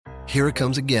Here it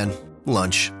comes again.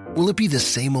 Lunch. Will it be the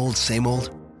same old, same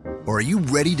old? Or are you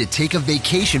ready to take a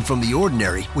vacation from the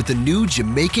ordinary with the new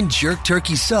Jamaican Jerk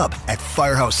Turkey Sub at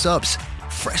Firehouse Subs?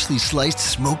 Freshly sliced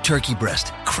smoked turkey breast,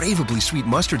 craveably sweet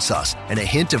mustard sauce, and a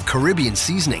hint of Caribbean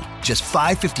seasoning. Just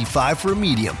 $5.55 for a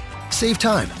medium. Save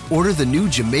time. Order the new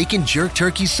Jamaican Jerk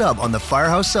Turkey Sub on the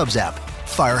Firehouse Subs app.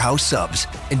 Firehouse Subs.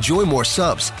 Enjoy more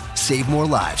subs. Save more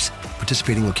lives.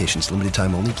 Participating locations. Limited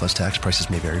time only, plus tax. Prices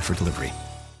may vary for delivery.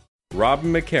 Rob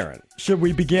McCarran. Should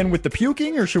we begin with the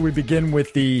puking, or should we begin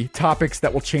with the topics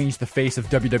that will change the face of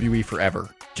WWE forever?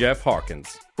 Jeff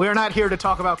Hawkins. We are not here to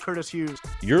talk about Curtis Hughes.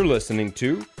 You're listening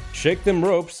to Shake Them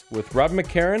Ropes with Rob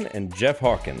McCarran and Jeff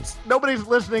Hawkins. Nobody's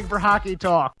listening for hockey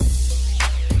talk.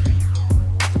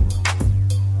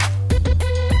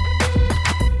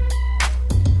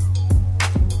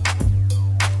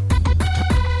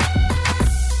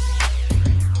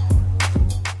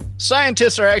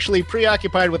 Scientists are actually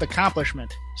preoccupied with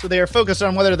accomplishment, so they are focused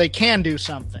on whether they can do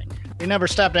something. They never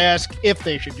stop to ask if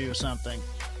they should do something.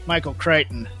 Michael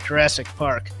Crichton, Jurassic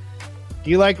Park. Do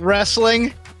you like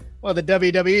wrestling? Well, the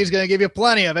WWE is going to give you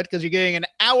plenty of it because you're getting an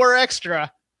hour extra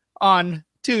on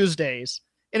Tuesdays,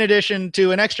 in addition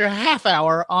to an extra half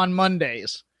hour on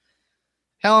Mondays.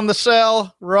 Hell in the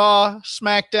Cell, Raw,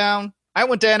 SmackDown. I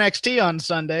went to NXT on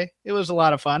Sunday. It was a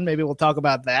lot of fun. Maybe we'll talk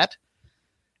about that.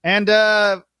 And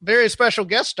very special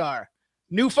guest star.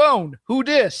 New phone. Who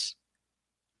dis?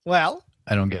 Well,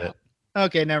 I don't get it.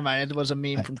 Okay, never mind. It was a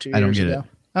meme from 2 years ago. I don't get it.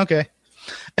 Okay.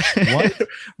 What?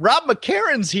 Rob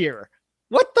McCarran's here.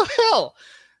 What the hell?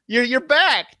 You're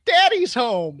back. Daddy's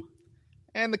home.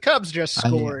 And the Cubs just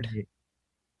scored.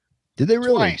 Did they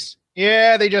really? Twice.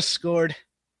 Yeah, they just scored.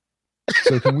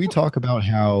 So can we talk about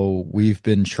how we've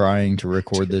been trying to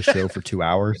record this show for 2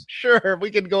 hours? Sure,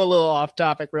 we can go a little off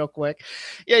topic real quick.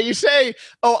 Yeah, you say,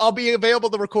 "Oh, I'll be available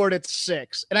to record at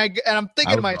 6," and I'm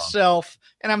thinking to myself,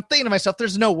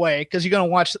 there's no way because you're gonna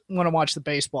want to watch the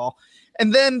baseball,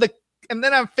 and then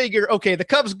I figure, okay, the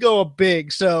Cubs go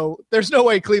big, so there's no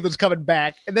way Cleveland's coming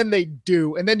back, and then they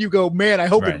do, and then you go, man, I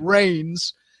hope it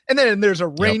rains, and then there's a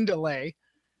rain delay.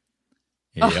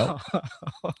 Yep.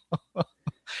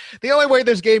 The only way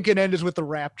this game can end is with the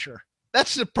rapture.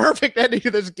 That's the perfect ending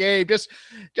to this game. Just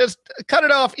cut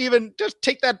it off. Even just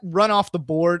take that run off the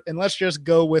board and let's just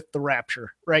go with the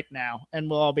rapture right now, and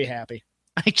we'll all be happy.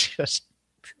 I can't.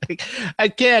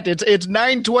 It's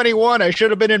 9:21. I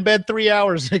should have been in bed 3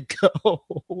 hours ago.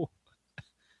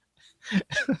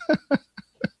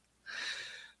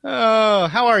 Oh,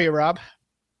 how are you, Rob?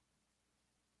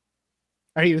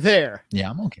 Are you there? Yeah,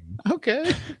 I'm okay.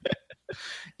 Okay.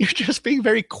 You're just being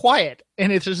very quiet,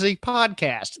 and it is a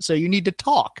podcast, so you need to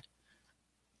talk.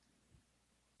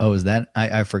 Oh, is that?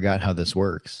 I forgot how this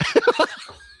works.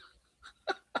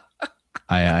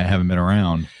 I haven't been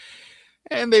around.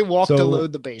 And they walk to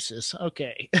load the bases.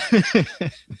 Okay.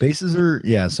 Bases are,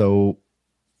 yeah, so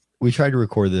we tried to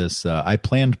record this. I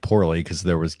planned poorly because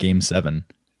there was Game 7.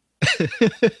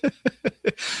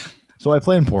 So I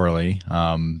planned poorly,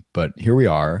 but here we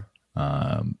are.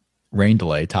 Rain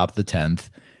delay, top of the 10th.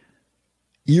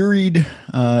 Earied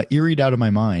out of my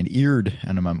mind. Eared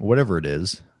out of my, whatever it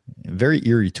is. Very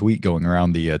eerie tweet going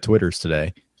around the Twitters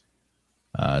today.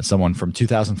 Someone from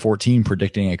 2014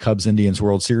 predicting a Cubs-Indians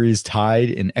World Series tied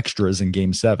in extras in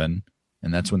Game 7,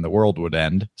 and that's when the world would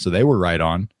end. So they were right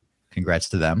on. Congrats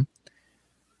to them.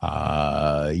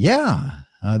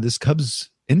 This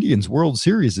Cubs-Indians World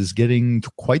Series is getting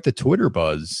quite the Twitter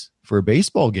buzz for a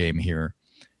baseball game here.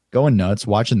 Going nuts,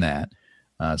 watching that.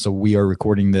 So we are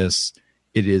recording this.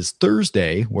 It is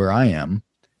Thursday where I am.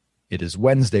 It is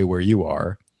Wednesday where you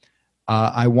are.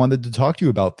 I wanted to talk to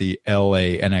you about the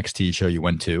LA NXT show you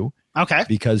went to. Okay.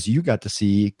 Because you got to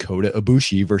see Kota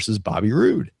Ibushi versus Bobby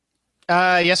Roode.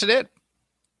 Yes, I did.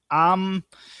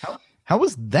 How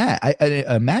was that?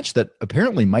 A match that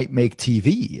apparently might make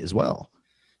TV as well.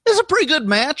 It's a pretty good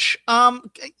match.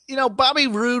 Bobby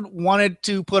Roode wanted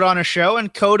to put on a show,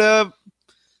 and Kota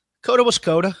was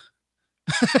Kota.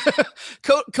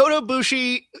 Kota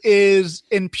Ibushi is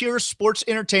in pure sports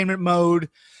entertainment mode,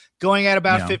 going at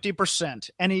about 50%.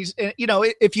 And he's,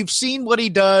 if you've seen what he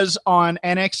does on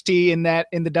NXT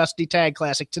in the Dusty Tag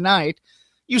Classic tonight,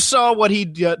 you saw what he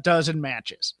does in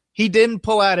matches. He didn't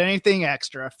pull out anything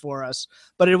extra for us,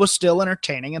 but it was still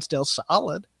entertaining and still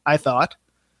solid, I thought.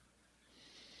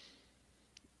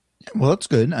 Well, that's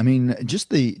good. I mean, just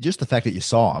the fact that you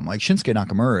saw him, like Shinsuke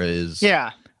Nakamura is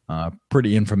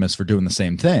pretty infamous for doing the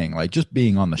same thing. Like just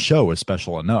being on the show is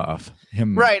special enough.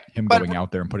 Him going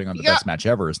out there and putting on the best match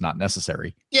ever is not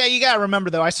necessary. Yeah, you got to remember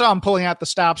though. I saw him pulling out the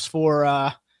stops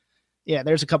for Yeah,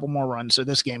 there's a couple more runs, so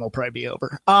this game will probably be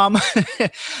over.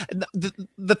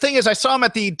 The thing is, I saw him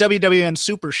at the WWN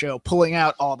Super Show pulling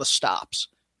out all the stops.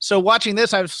 So watching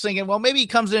this, I was thinking, well, maybe he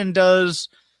comes in and does,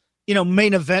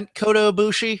 main event Kota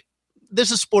Ibushi.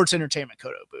 This is sports entertainment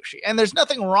Kota Ibushi, and there's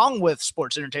nothing wrong with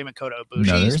sports entertainment Kota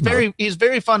Ibushi. No, he's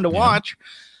very fun to watch.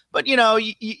 But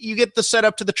you get the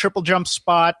setup to the triple jump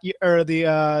spot or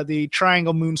the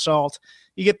triangle moonsault.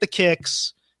 You get the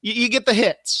kicks. You get the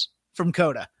hits from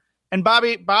Kota. And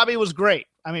Bobby was great.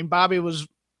 I mean, Bobby was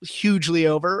hugely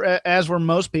over, as were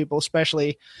most people,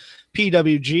 especially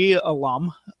PWG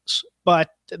alum. But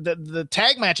the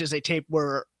tag matches they taped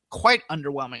were quite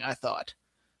underwhelming, I thought.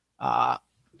 To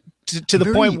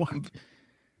the point where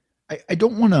I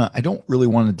don't really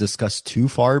want to discuss too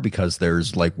far because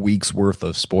there's like weeks worth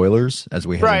of spoilers as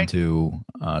we head into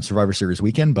Survivor Series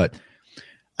weekend. But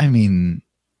I mean,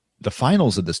 the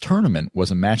finals of this tournament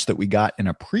was a match that we got in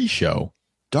a pre-show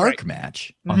dark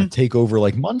match on a takeover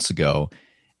like months ago.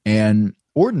 And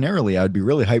ordinarily I would be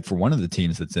really hyped for one of the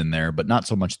teams that's in there, but not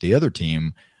so much the other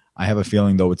team. I have a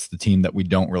feeling though it's the team that we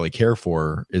don't really care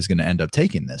for is going to end up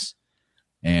taking this.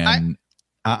 And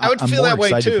I would I'm feel more that way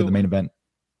excited too. for the main event.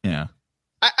 Yeah.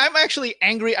 I'm actually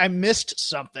angry. I missed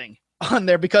something on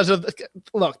there because of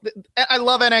look, I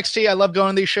love NXT. I love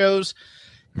going to these shows.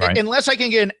 Right. Unless I can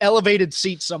get an elevated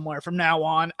seat somewhere from now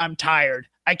on, I'm tired.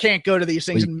 I can't go to these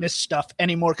things and miss stuff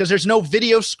anymore because there's no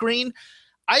video screen.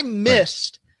 I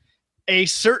missed a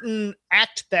certain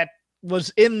act that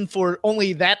was in for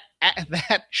only that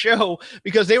show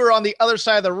because they were on the other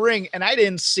side of the ring and I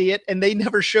didn't see it and they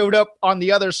never showed up on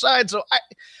the other side. So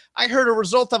I heard a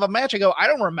result of a match. I go, I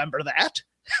don't remember that.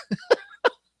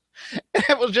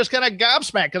 It was just kind of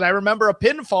gobsmacked because I remember a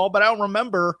pinfall, but I don't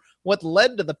remember what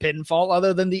led to the pinfall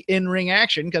other than the in-ring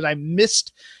action because I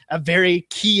missed a very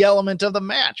key element of the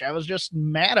match. I was just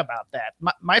mad about that.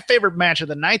 My favorite match of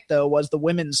the night, though, was the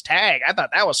women's tag. I thought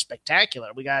that was spectacular.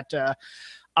 We got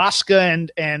Asuka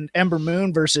and Ember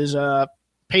Moon versus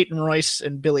Peyton Royce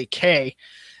and Billie Kay.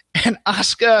 And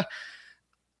Asuka,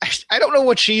 I don't know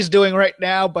what she's doing right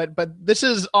now, but this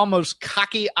is almost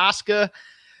cocky Asuka,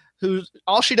 who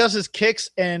all she does is kicks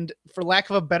and, for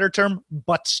lack of a better term,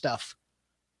 butt stuff.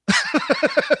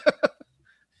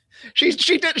 She's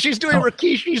doing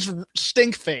Rikishi's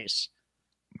stink face.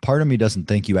 Part of me doesn't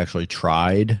think you actually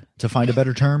tried to find a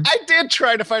better term. I did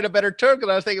try to find a better term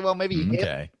because I was thinking, well, maybe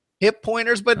hip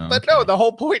pointers, but no, the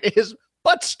whole point is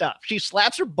butt stuff. She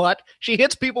slaps her butt, she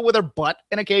hits people with her butt,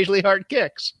 and occasionally hard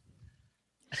kicks.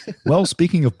 Well,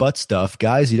 speaking of butt stuff,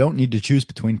 guys, you don't need to choose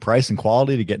between price and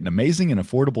quality to get an amazing and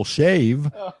affordable shave.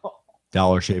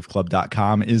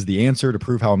 DollarShaveClub.com is the answer to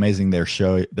prove how amazing their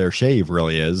shave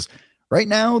really is. Right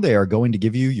now, they are going to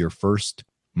give you your first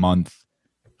month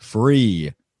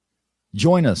free.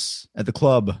 Join us at the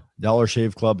club,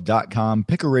 DollarShaveClub.com.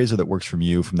 Pick a razor that works for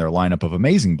you from their lineup of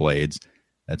amazing blades.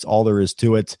 That's all there is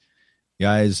to it.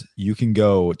 Guys, you can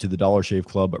go to the Dollar Shave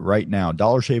Club right now.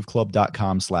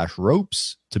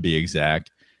 DollarShaveClub.com/ropes to be exact.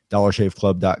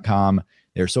 DollarShaveClub.com.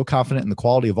 They're so confident in the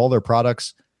quality of all their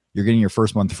products. You're getting your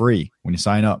first month free when you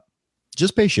sign up.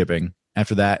 Just pay shipping.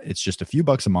 After that, it's just a few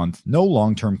bucks a month. No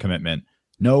long-term commitment.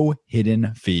 No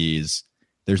hidden fees.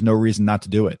 There's no reason not to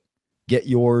do it. Get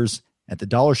yours at the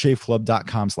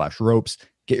DollarShaveClub.com/ropes.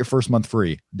 Get your first month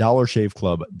free.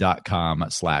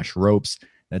 DollarShaveClub.com/ropes.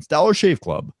 That's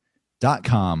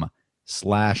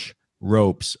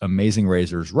DollarShaveClub.com/ropes. Amazing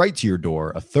razors right to your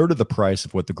door. A third of the price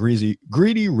of what the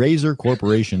greedy razor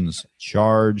corporations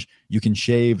charge. You can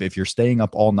shave. If you're staying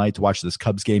up all night to watch this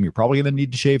Cubs game, you're probably going to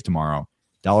need to shave tomorrow.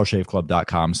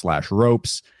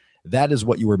 DollarShaveClub.com/ropes. That is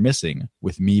what you were missing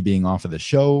with me being off of the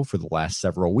show for the last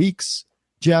several weeks,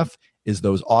 Jeff, is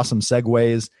those awesome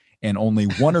segues and only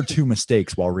one or two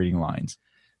mistakes while reading lines.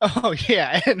 Oh,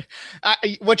 yeah. And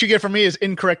what you get from me is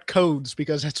incorrect codes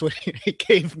because that's what he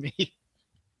gave me.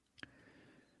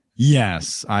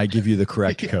 Yes, I give you the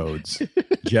correct codes.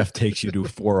 Jeff takes you to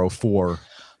 404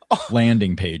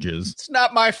 landing pages. It's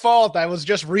not my fault. I was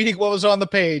just reading what was on the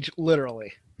page,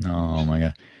 literally. Oh, my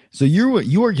God. So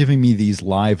you are giving me these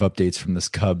live updates from this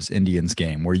Cubs-Indians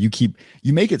game where you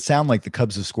make it sound like the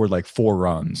Cubs have scored like 4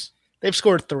 runs. They've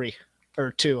scored 3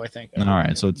 or 2, I think. All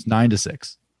right, so it's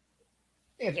 9-6.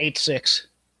 It's 8-6.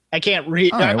 I can't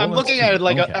read. Right, I'm looking at it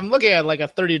like I'm looking at like a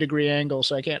 30-degree angle,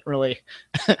 so I can't really.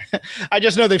 I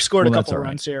just know they've scored a couple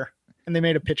runs here, and they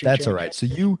made a pitching. That's all right. So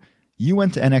you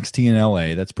went to NXT in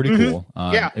LA. That's pretty cool.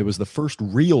 Yeah, it was the first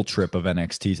real trip of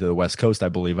NXT to the West Coast, I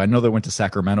believe. I know they went to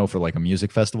Sacramento for like a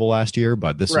music festival last year,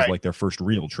 but this is like their first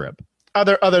real trip.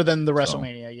 Other than the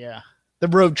WrestleMania, yeah, the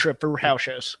road trip for house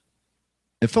shows.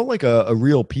 it felt like a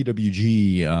real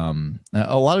PWG.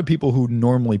 A lot of people who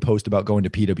normally post about going to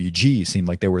PWG seemed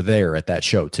like they were there at that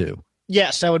show too.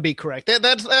 Yes, that would be correct.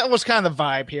 That was kind of the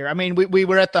vibe here. I mean, we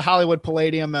were at the Hollywood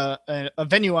Palladium, a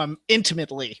venue I'm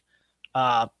intimately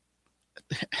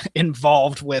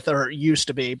involved with, or used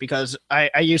to be, because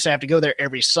I used to have to go there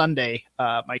every Sunday.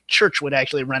 My church would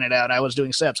actually rent it out. I was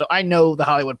doing SEP, so I know the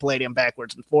Hollywood Palladium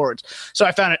backwards and forwards. So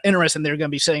I found it interesting they're going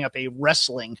to be setting up a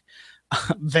wrestling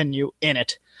venue in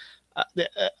it.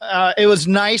 It was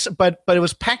nice, but it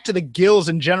was packed to the gills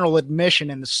in general admission,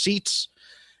 and the seats,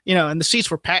 and the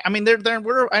seats were packed. I mean,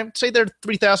 I'd say they're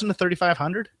 3,000 to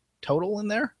 3,500 total in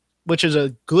there, which is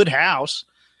a good house.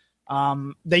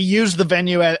 They used the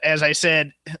venue, as I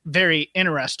said, very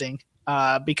interesting,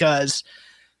 because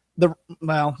the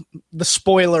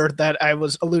spoiler that I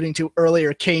was alluding to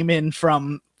earlier came in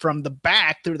from the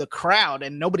back through the crowd,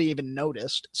 and nobody even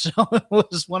noticed. So it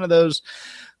was one of those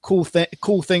cool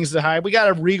things to hide. We got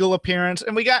a Regal appearance,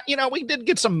 and we did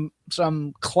get some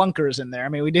clunkers in there. I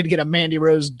mean, we did get a Mandy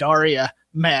Rose Daria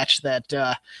match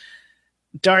that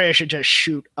Daria should just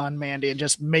shoot on Mandy and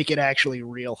just make it actually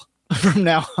real from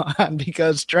now on,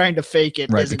 because trying to fake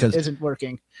it isn't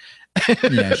working.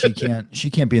 Yeah, she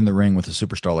can't be in the ring with a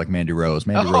superstar like Mandy Rose.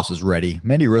 Rose is ready.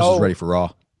 Mandy Rose is ready for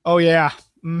Raw. Oh yeah.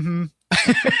 Mm-hmm.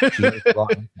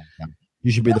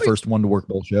 You should be the first one to work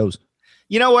both shows.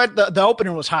 You know what? The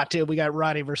opener was hot too. We got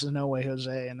Roddy versus No Way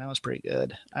Jose, and that was pretty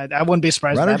good. I wouldn't be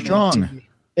surprised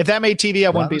if that made TV. I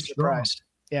wouldn't be surprised.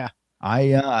 Yeah.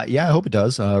 I hope it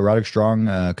does. Roderick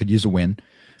Strong could use a win.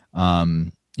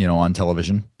 On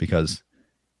television, because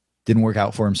didn't work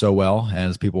out for him so well,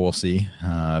 as people will see,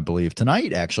 I believe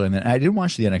tonight actually. And then I didn't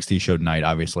watch the NXT show tonight,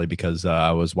 obviously, because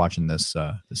I was watching this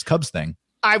Cubs thing.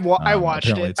 I watched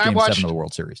it. It's Game 7 of the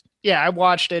World Series. Yeah, I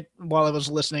watched it while I was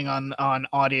listening on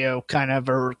audio, kind of,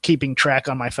 or keeping track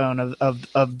on my phone of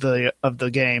the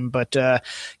game. But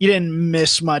you didn't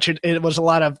miss much. It was a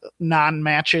lot of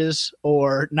non-matches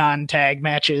or non-tag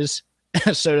matches,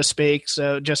 so to speak.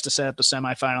 So just to set up the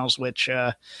semifinals,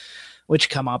 which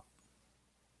come up.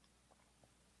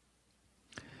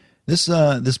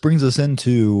 This brings us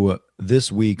into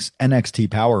this week's NXT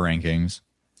Power Rankings.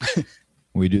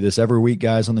 We do this every week,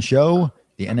 guys, on the show.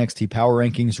 The NXT Power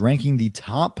Rankings, ranking the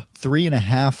top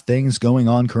 3.5 things going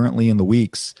on currently in the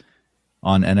weeks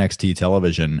on NXT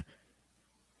television.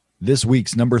 This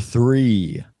week's number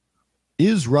 3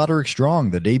 is Roderick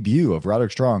Strong, the debut of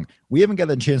Roderick Strong. We haven't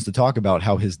gotten a chance to talk about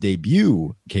how his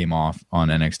debut came off on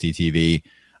NXT TV.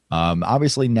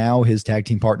 Obviously, now his tag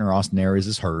team partner, Austin Aries,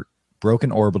 is hurt.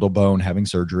 Broken orbital bone, having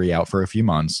surgery, out for a few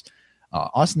months.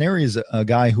 Austin Aries is a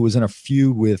guy who was in a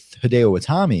feud with Hideo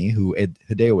Itami,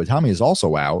 Hideo Itami is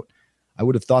also out. I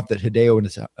would have thought that Hideo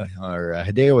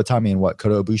Itami and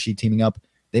Kota Ibushi teaming up,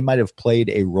 they might have played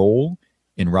a role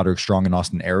in Roderick Strong and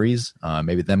Austin Aries,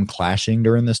 maybe them clashing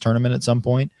during this tournament at some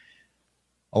point.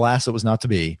 Alas, it was not to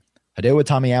be. Hideo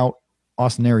Itami out,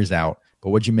 Austin Aries out. But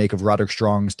what'd you make of Roderick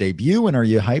Strong's debut, and are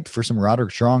you hyped for some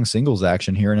Roderick Strong singles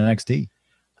action here in NXT?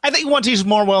 I think once he's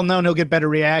more well-known, he'll get better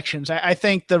reactions. I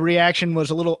think the reaction was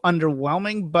a little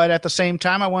underwhelming, but at the same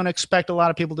time, I want to expect a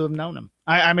lot of people to have known him.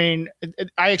 I mean,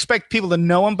 I expect people to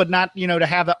know him, but not, to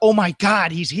have the, oh my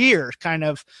God, he's here kind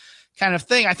of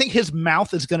thing. I think his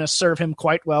mouth is going to serve him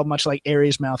quite well, much like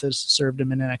Aries' mouth has served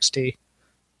him in NXT.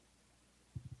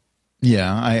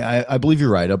 Yeah, I believe you're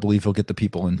right. I believe he'll get the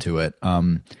people into it.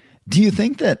 Do you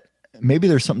think that maybe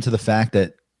there's something to the fact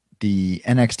that the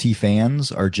NXT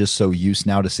fans are just so used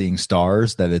now to seeing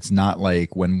stars that it's not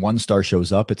like when one star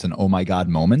shows up, it's an oh my God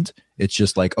moment. It's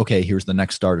just like, okay, here's the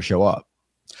next star to show up.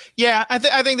 Yeah, I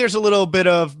think there's a little bit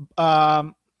of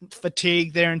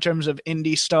fatigue there in terms of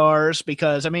indie stars,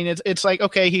 because I mean it's like,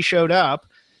 okay, he showed up,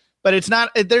 but it's not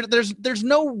there's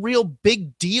no real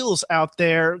big deals out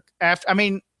there after. I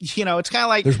mean, it's kind of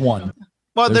like there's one.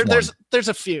 Well, there's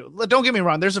a few. Don't get me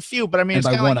wrong, there's a few, but I mean, and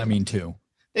it's by one, like, I mean two.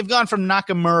 They've gone from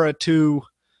Nakamura to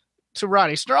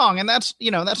Roddy Strong, and that's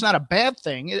not a bad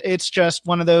thing. It's just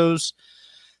one of those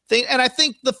things. And I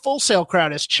think the Full Sail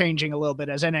crowd is changing a little bit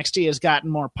as NXT has gotten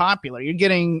more popular. You're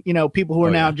getting, people who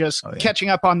are now just catching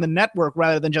up on the network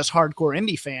rather than just hardcore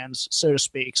indie fans, so to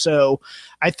speak. So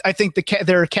I think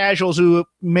there are casuals who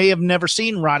may have never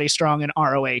seen Roddy Strong in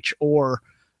ROH or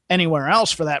anywhere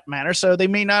else for that matter. So they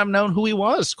may not have known who he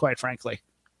was, quite frankly.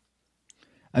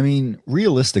 I mean,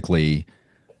 realistically,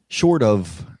 short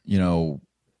of,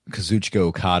 Kazuchika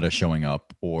Okada showing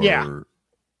up or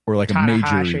like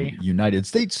Tanahashi, a major United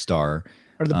States star,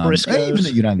 or the Briscoes, even a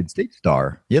United States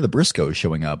star. Yeah, the Briscoes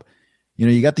showing up.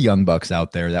 You got the Young Bucks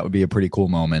out there. That would be a pretty cool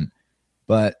moment.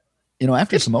 But,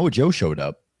 after Samoa Joe showed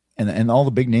up, and all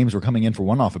the big names were coming in for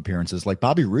one-off appearances. Like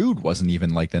Bobby Roode wasn't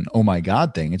even like an oh my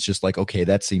god thing. It's just like, okay,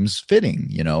 that seems fitting.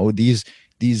 You know, these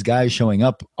guys showing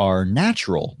up are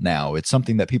natural now. It's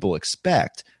something that people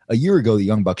expect. A year ago, the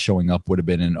Young Bucks showing up would have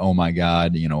been an oh my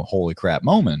god, you know, holy crap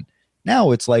moment.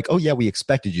 Now it's like, oh yeah, we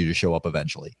expected you to show up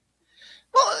eventually.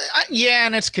 Well, yeah,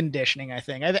 and it's conditioning. I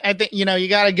think you know, you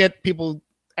got to get people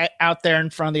out there in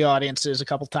front of the audiences a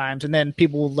couple times, and then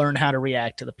people will learn how to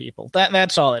react to the people.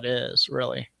 That's all it is,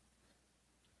 really.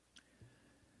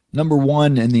 Number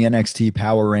 1 in the NXT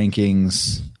Power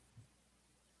Rankings,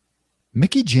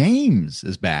 Mickie James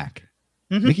is back.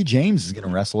 Mm-hmm. Mickie James is going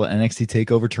to wrestle at NXT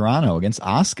TakeOver Toronto against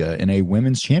Asuka in a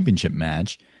women's championship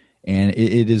match. And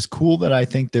it is cool that I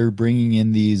think they're bringing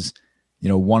in these, you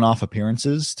know, one-off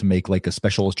appearances to make like a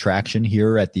special attraction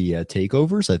here at the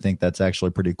takeovers. I think that's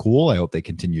actually pretty cool. I hope they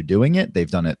continue doing it. They've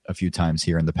done it a few times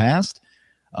here in the past.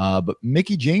 But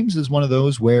Mickie James is one of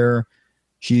those where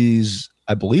she's,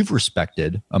 I believe,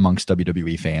 respected amongst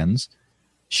WWE fans.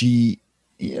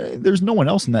 There's no one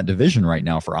else in that division right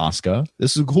now for Asuka.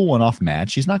 This is a cool one-off match.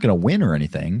 She's not going to win or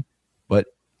anything, but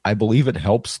I believe it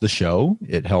helps the show.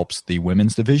 It helps the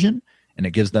women's division, and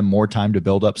it gives them more time to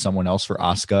build up someone else for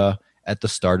Asuka at the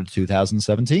start of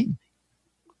 2017.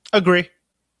 Agree.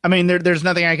 I mean, there's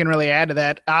nothing I can really add to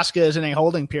that. Asuka is in a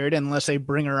holding period unless they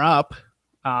bring her up.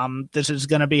 This is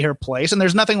going to be her place, and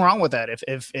there's nothing wrong with that.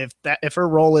 If her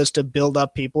role is to build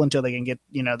up people until they can get,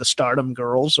 you know, the Stardom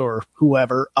girls or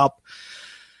whoever up,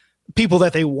 people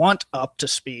that they want up to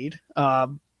speed.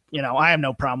 You know, I have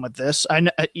no problem with this.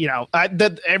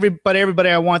 Everybody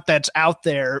I want that's out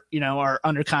there, you know, are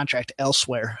under contract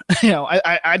elsewhere. You know,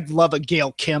 I'd love a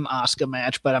Gail Kim Asuka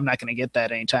match, but I'm not going to get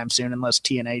that anytime soon unless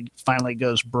TNA finally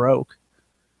goes broke.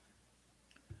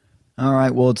 All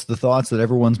right. Well, it's the thoughts that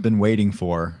everyone's been waiting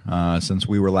for since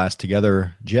we were last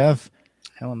together. Jeff,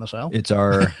 Hell in the Cell. It's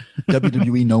our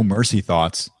WWE No Mercy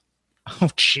thoughts. Oh,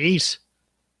 jeez.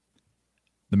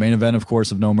 The main event, of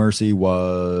course, of No Mercy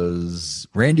was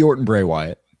Randy Orton, Bray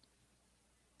Wyatt.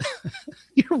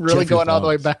 You're really going all the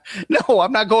way back. No,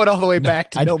 I'm not going all the way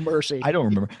back to No Mercy. I don't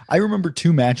remember. I remember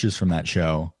 2 matches from that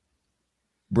show.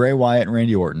 Bray Wyatt and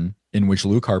Randy Orton, in which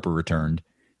Luke Harper returned.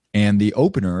 And the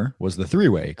opener was the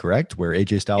 3-way, correct? Where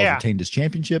AJ Styles retained his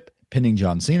championship, pinning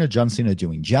John Cena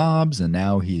doing jobs, and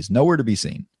now he's nowhere to be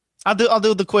seen. I'll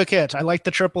do the quick hits. I like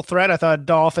the triple threat. I thought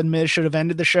Dolph and Miz should have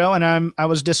ended the show, and I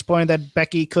was disappointed that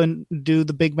Becky couldn't do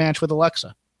the big match with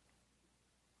Alexa.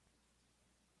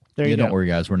 There you go. Don't worry,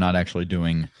 guys. We're not actually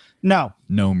doing No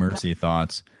Mercy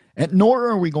thoughts, and nor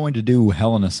are we going to do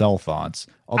Hell in a Cell thoughts.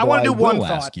 I want to do one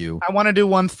thought. I want to do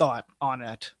one thought on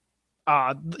it.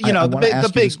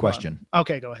 The big question.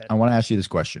 Okay, go ahead. I want to ask you this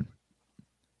question.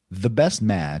 The best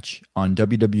match on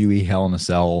WWE Hell in a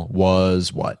Cell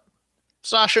was what?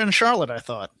 Sasha and Charlotte, I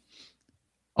thought.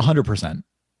 100%.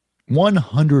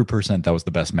 100% that was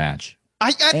the best match.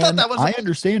 I thought that was... I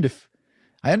understand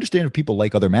if people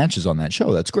like other matches on that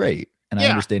show. That's great. And I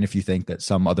understand if you think that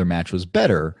some other match was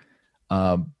better.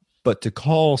 But to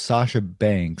call Sasha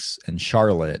Banks and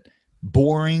Charlotte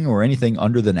boring or anything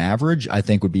under than average, I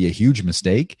think would be a huge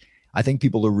mistake. I think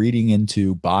people are reading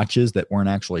into botches that weren't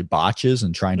actually botches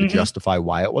and trying to justify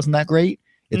why it wasn't that great.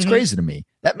 It's crazy to me.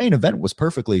 That main event was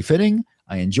perfectly fitting.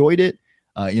 I enjoyed it.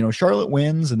 Charlotte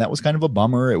wins, and that was kind of a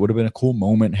bummer. It would have been a cool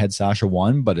moment had Sasha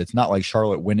won, but it's not like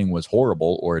Charlotte winning was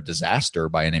horrible or a disaster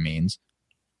by any means.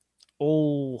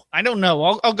 Oh, I don't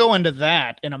know. I'll go into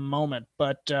that in a moment,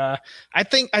 but I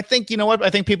think you know what? I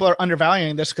think people are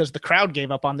undervaluing this because the crowd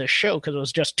gave up on this show because it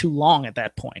was just too long at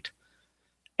that point,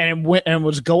 and it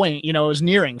was going. You know, it was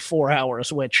nearing 4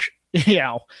 hours, which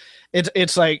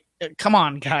it's like, come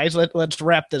on, guys, let's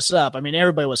wrap this up. I mean,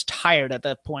 everybody was tired at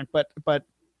that point, but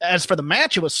as for the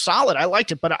match, it was solid. I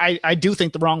liked it, but I do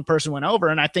think the wrong person went over,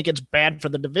 and I think it's bad for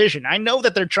the division. I know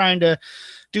that they're trying to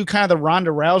do kind of the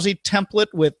Ronda Rousey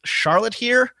template with Charlotte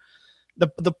here.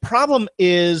 The problem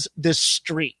is this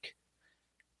streak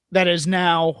that is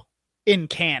now in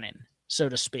canon, so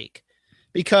to speak,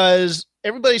 because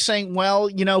everybody's saying, well,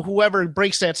 you know, whoever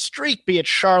breaks that streak, be it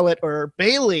Charlotte or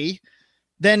Bayley,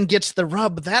 then gets the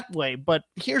rub that way. But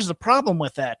here's the problem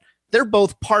with that. They're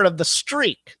both part of the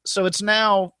streak. So it's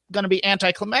now going to be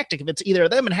anticlimactic. If it's either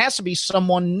of them, it has to be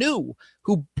someone new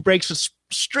who breaks a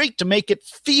streak to make it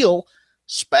feel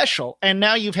special. And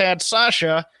now you've had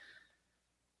Sasha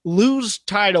lose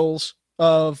titles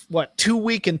of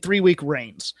 2-week and 3-week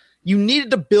reigns. You needed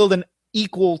to build an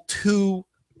equal to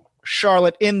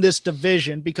Charlotte in this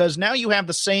division because now you have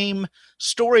the same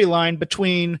storyline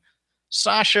between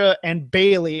Sasha and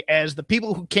Bayley as the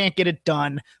people who can't get it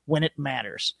done when it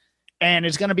matters. And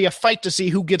it's going to be a fight to see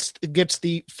who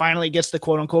finally gets the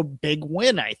quote unquote big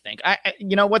win. I think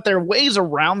you know what, there are ways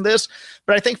around this,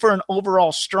 but I think for an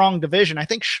overall strong division, I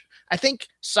think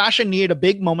Sasha needed a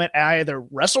big moment at either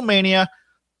WrestleMania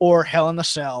or Hell in a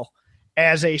Cell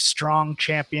as a strong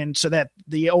champion so that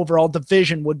the overall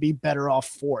division would be better off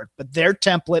for it. But their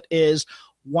template is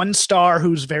one star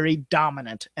who's very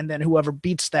dominant, and then whoever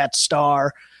beats that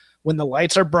star when the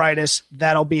lights are brightest,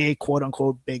 that'll be a quote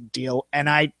unquote big deal. And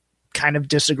I kind of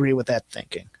disagree with that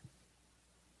thinking.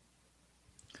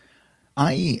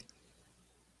 I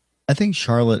think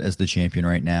Charlotte as the champion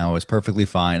right now is perfectly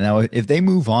fine. Now, if they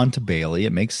move on to Bayley,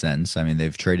 it makes sense. I mean,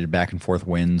 they've traded back and forth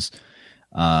wins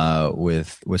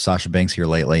with Sasha Banks here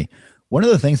lately. One of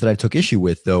the things that I took issue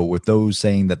with, though, with those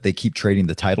saying that they keep trading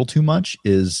the title too much,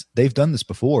 is they've done this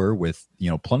before with,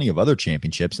 plenty of other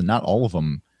championships, and not all of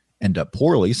them end up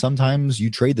poorly. Sometimes you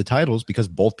trade the titles because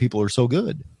both people are so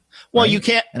good. Well, right? you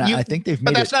can't. And I think they've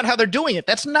made but that's not how they're doing it.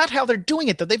 That's not how they're doing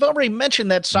it, though. They've already mentioned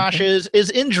that Sasha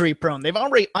is injury prone. They've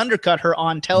already undercut her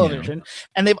on television,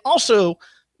 and they've also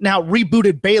now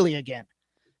rebooted Bayley again.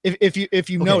 If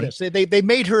you notice, they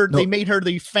made her the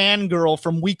fangirl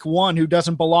from week one who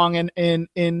doesn't belong in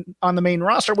on the main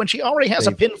roster when she already has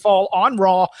a pinfall on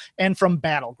Raw and from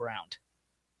Battleground.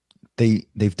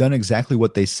 They've done exactly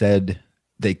what they said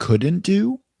they couldn't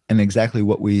do, and exactly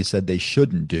what we said they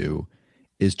shouldn't do,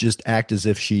 is just act as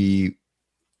if she.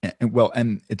 Well,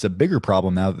 and it's a bigger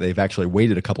problem now that they've actually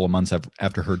waited a couple of months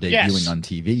after her debuting on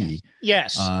TV.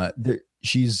 Yes,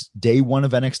 she's day one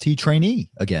of NXT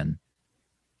trainee again.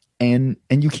 And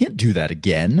you can't do that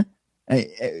again.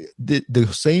 The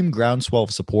same groundswell of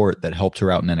support that helped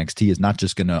her out in NXT is not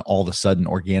just going to all of a sudden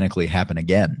organically happen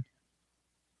again.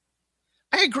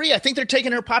 I agree. I think they're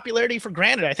taking her popularity for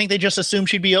granted. I think they just assumed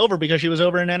she'd be over because she was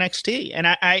over in NXT. And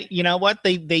I you know what?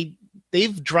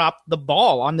 They've dropped the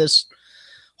ball on this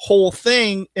whole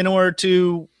thing in order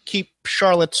to keep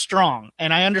Charlotte strong.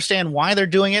 And I understand why they're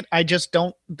doing it. I just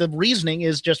don't. The reasoning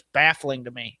is just baffling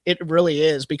to me. It really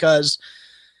is, because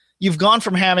you've gone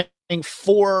from having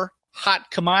 4 hot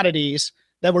commodities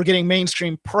that were getting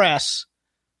mainstream press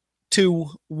to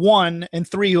 1 and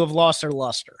 3 who have lost their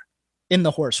luster in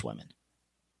the horsewomen.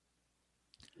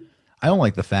 I don't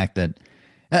like the fact that,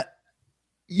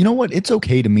 you know what? It's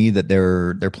okay to me that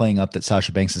they're playing up that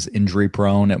Sasha Banks is injury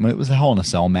prone. I mean, it was a Hell in a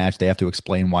Cell match. They have to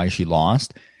explain why she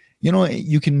lost.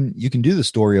 You can do the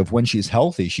story of when she's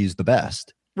healthy, she's the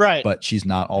best. Right. But she's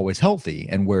not always healthy.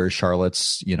 And where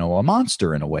Charlotte's, a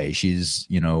monster in a way. She's,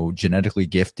 genetically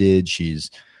gifted.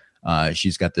 She's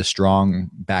got this strong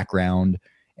background,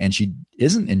 and she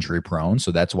isn't injury prone.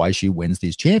 So that's why she wins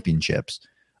these championships.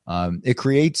 It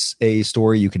creates a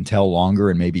story you can tell longer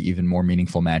and maybe even more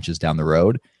meaningful matches down the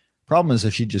road. Problem is,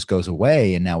 if she just goes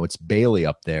away and now it's Bayley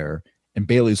up there, and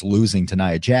Bayley's losing to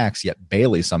Nia Jax, yet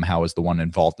Bayley somehow is the one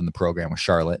involved in the program with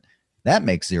Charlotte, that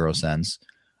makes zero sense.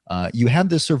 You have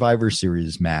this Survivor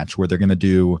Series match where they're going to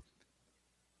do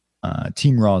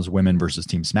Team Raw's women versus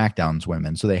Team SmackDown's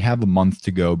women. So they have a month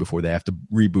to go before they have to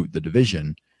reboot the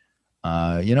division.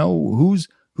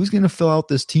 Who's going to fill out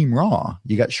this Team Raw?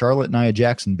 You got Charlotte, Nia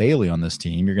Jax, and Bayley on this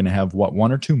team. You're going to have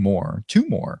one or two more? 2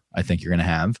 more, I think you're going to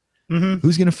have. Mm-hmm.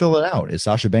 Who's going to fill it out? Is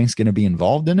Sasha Banks going to be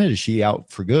involved in it? Is she out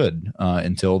for good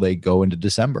until they go into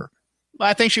December? Well,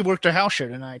 I think she worked her house show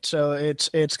tonight. So it's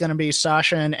going to be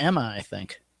Sasha and Emma, I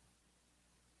think.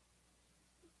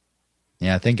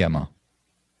 Yeah, I think Emma.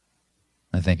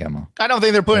 I don't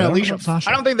think they're putting Alicia.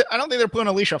 I don't think they're putting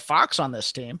Alicia Fox on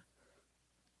this team.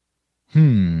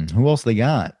 Who else they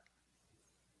got?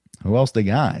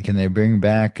 Can they bring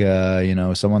back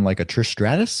someone like a Trish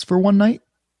Stratus for one night?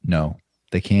 No,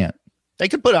 they can't. They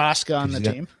could put Asuka on the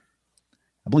team.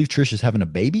 I believe Trish is having a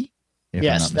baby.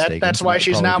 Yes, that's why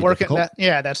she's not working.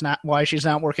 That's not why she's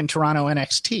not working Toronto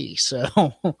NXT.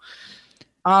 So,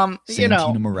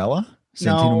 Santina Morella.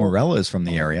 Santina Morella is from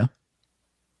the area.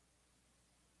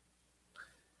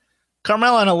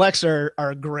 Carmella and Alexa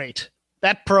are great.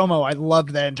 That promo, I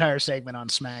loved that entire segment on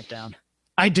SmackDown.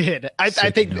 I did. I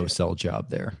think no sell job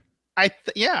there.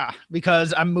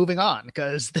 Because I'm moving on,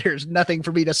 because there's nothing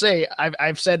for me to say.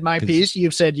 I've said my piece.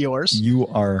 You've said yours. You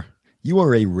are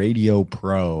a radio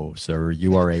pro, sir.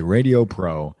 You are a radio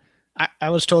pro. I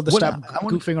was told to stop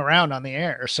goofing around on the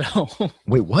air. So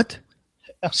wait, what?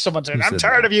 Someone said, I'm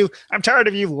tired of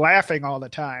you laughing all the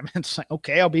time. It's like,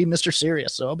 okay, I'll be Mr.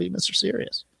 Serious. So I'll be Mr.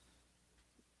 Serious.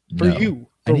 For you.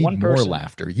 For I need one person. More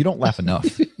laughter. You don't laugh enough.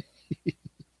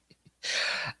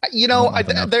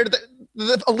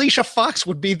 Alicia Fox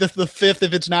would be the 5th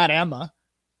if it's not Emma.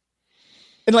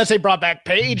 Unless they brought back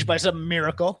Paige by some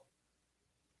miracle.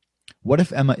 What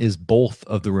if Emma is both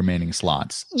of the remaining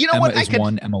slots? You know Emma what? is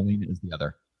one, Emmalina is the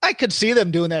other. I could see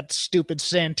them doing that stupid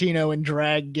Santino and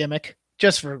drag gimmick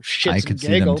just for shits I and could see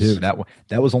giggles. them too.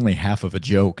 That was only half of a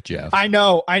joke, Jeff. I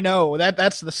know.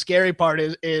 That's the scary part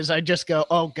is I just go,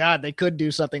 oh God, they could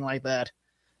do something like that.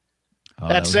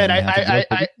 That said,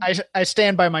 I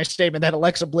stand by my statement that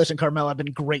Alexa Bliss and Carmella have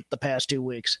been great the past 2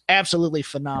 weeks. Absolutely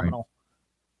phenomenal.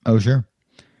 Right. Oh, sure.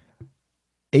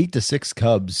 8-6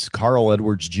 Cubs. Carl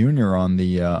Edwards Jr. on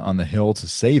the hill to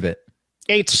save it.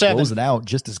 8-7. Close it out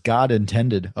just as God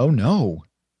intended. Oh no.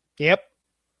 Yep.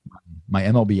 My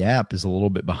MLB app is a little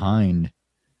bit behind.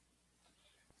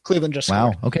 Cleveland just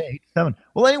wow. scored. Okay. 8-7.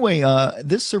 Well, anyway,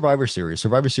 this Survivor Series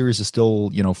is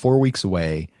still 4 weeks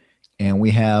away, and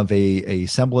we have a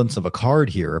semblance of a card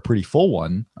here, a pretty full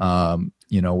one.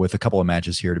 With a couple of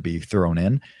matches here to be thrown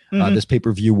in. Mm-hmm. This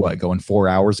pay-per-view, going 4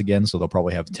 hours again, so they'll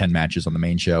probably have 10 matches on the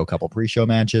main show, a couple pre-show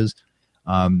matches.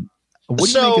 What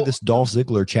do you think of this Dolph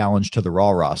Ziggler challenge to the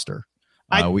Raw roster?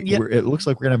 It looks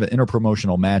like we're going to have an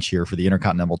interpromotional match here for the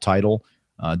Intercontinental title.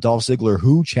 Dolph Ziggler,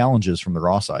 who challenges from the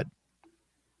Raw side?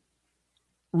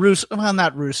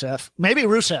 Not Rusev. Maybe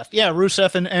Rusev. Yeah,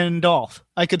 Rusev and Dolph.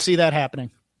 I could see that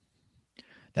happening.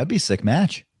 That'd be a sick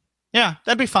match. Yeah,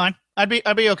 that'd be fine. I'd be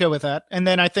okay with that. And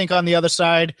then I think on the other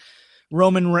side,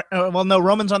 Roman's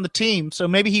on the team, so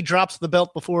maybe he drops the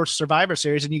belt before Survivor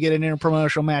Series, and you get an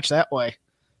interpromotional match that way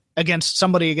against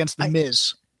the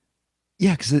Miz.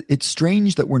 Yeah, because it's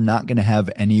strange that we're not going to have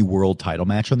any world title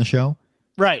match on the show,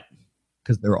 right?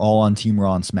 Because they're all on Team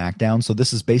Raw and SmackDown. So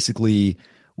this is basically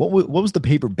what was the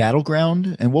pay-per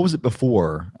Battleground, and what was it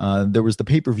before? There was the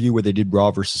pay-per-view where they did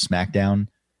Raw versus SmackDown.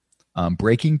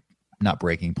 Bragging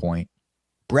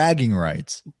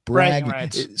rights.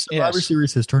 Survivor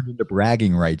Series has turned into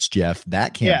bragging rights, Jeff.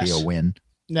 That can't be a win.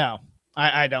 No,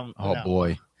 I don't. Oh, no.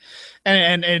 Boy.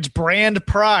 And it's brand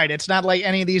pride. It's not like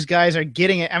any of these guys are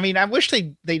getting it. I mean, I wish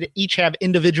they each have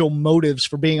individual motives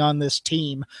for being on this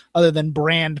team other than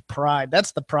brand pride.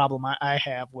 That's the problem I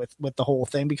have with the whole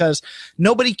thing, because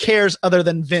nobody cares other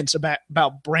than Vince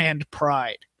about brand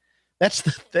pride. That's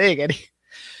the thing.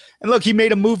 And look, he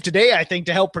made a move today, I think,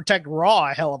 to help protect Raw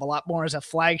a hell of a lot more as a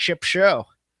flagship show.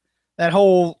 That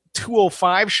whole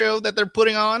 205 show that they're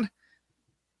putting on,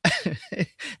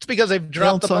 it's because they've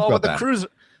dropped the ball with the cruiser.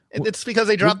 It's because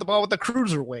they dropped the ball with the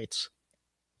cruiserweights.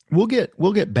 We'll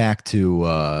get back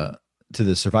to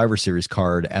the Survivor Series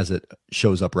card as it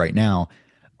shows up right now.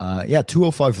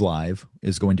 205 Live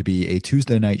is going to be a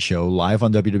Tuesday night show live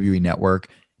on WWE Network.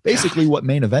 Basically, what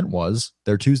Main Event was,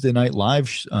 their Tuesday night live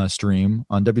stream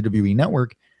on WWE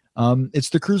Network. It's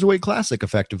the Cruiserweight Classic,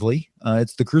 effectively.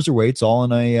 It's the Cruiserweights all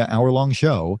in a hour-long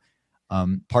show.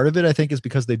 Part of it, I think, is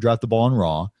because they dropped the ball on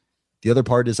Raw. The other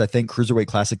part is I think Cruiserweight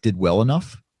Classic did well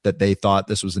enough that they thought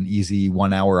this was an easy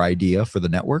 1 hour idea for the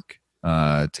network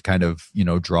to kind of,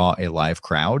 draw a live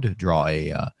crowd, draw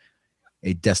a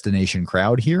destination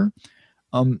crowd here.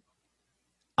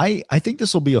 I think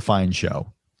this will be a fine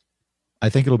show. I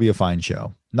think it'll be a fine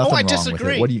show. Nothing wrong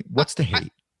disagree. with it. What's the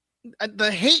hate? The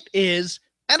hate is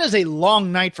that is a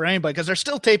long night for anybody, because they're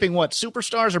still taping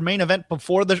Superstars or Main Event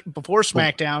before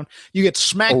SmackDown. You get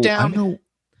SmackDown.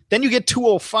 Then you get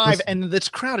 205, and this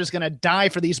crowd is going to die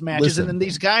for these matches, and then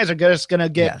these guys are just going to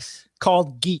get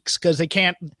called geeks because they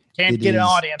can't get an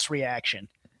audience reaction.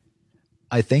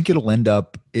 I think it'll end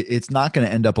up – it's not going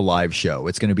to end up a live show.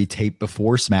 It's going to be taped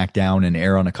before SmackDown and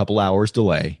air on a couple hours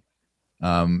delay.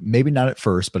 Maybe not at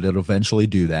first, but it'll eventually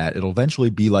do that. It'll eventually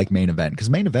be like Main Event, because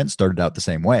Main Event started out the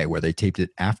same way, where they taped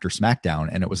it after SmackDown,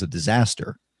 and it was a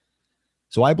disaster.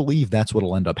 So I believe that's what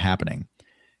will end up happening.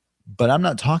 But I'm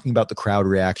not talking about the crowd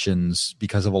reactions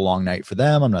because of a long night for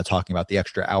them. I'm not talking about the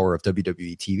extra hour of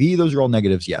WWE TV. Those are all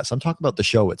negatives, yes. I'm talking about the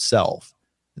show itself.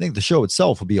 I think the show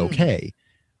itself will be okay.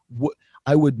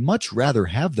 I would much rather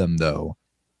have them, though,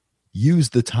 use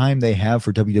the time they have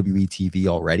for WWE TV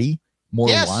already more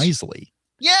wisely.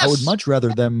 Yes. I would much rather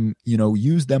them,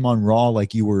 use them on Raw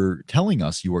like you were telling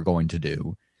us you were going to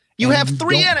do. You have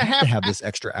 3.5 to have this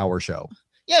extra hour show.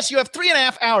 Yes, you have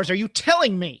 3.5 hours. Are you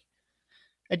telling me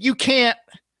that you can't?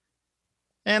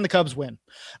 And the Cubs win.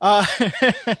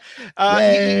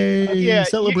 Yay,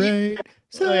 celebrate.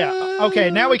 Okay,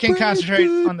 now we can concentrate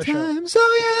on the show. So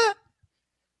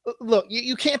Look,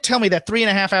 you can't tell me that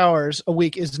 3.5 hours a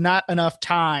week is not enough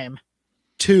time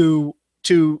to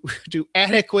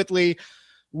adequately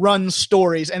run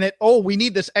stories, and we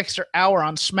need this extra hour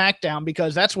on SmackDown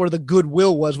because that's where the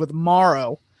goodwill was with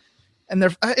Morrow.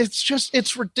 And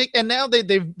it's ridiculous. And now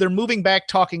they're moving back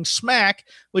talking smack,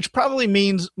 which probably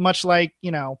means much like,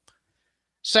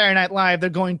 Saturday Night Live, they're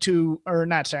going to, or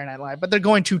not Saturday Night Live, but they're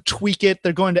going to tweak it.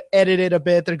 They're going to edit it a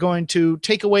bit. They're going to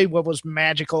take away what was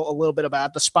magical a little bit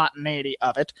about the spontaneity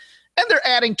of it. And they're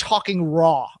adding Talking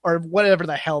Raw, or whatever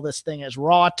the hell this thing is,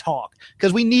 Raw Talk,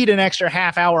 because we need an extra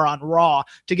half hour on Raw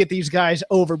to get these guys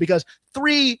over, because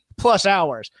 3+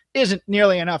 hours isn't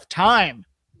nearly enough time,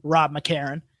 Rob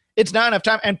McCarran. It's not enough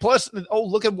time. And plus,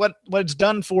 look at what it's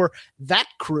done for that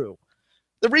crew.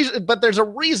 But there's a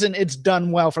reason it's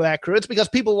done well for that crew. It's because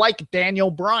people like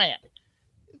Daniel Bryan.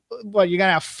 Well, you're going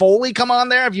to have Foley come on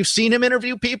there? Have you seen him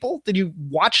interview people? Did you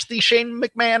watch the Shane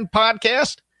McMahon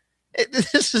podcast?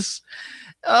 This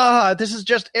is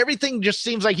just, everything just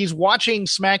seems like he's watching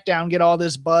SmackDown get all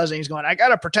this buzz, and he's going, I got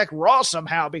to protect Raw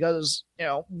somehow because,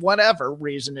 whatever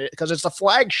reason, because it's the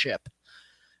flagship.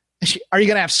 Are you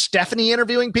going to have Stephanie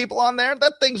interviewing people on there?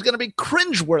 That thing's going to be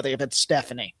cringeworthy if it's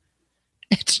Stephanie.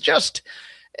 It's just,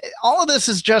 all of this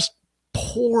is just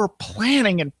poor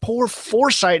planning and poor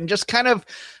foresight and just kind of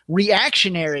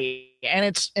reactionary. And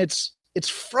it's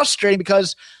frustrating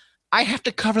because I have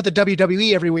to cover the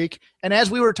WWE every week. And as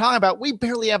we were talking about, we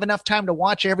barely have enough time to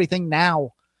watch everything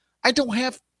now. I don't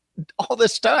have all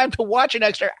this time to watch an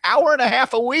extra hour and a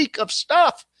half a week of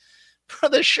stuff for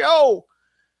the show.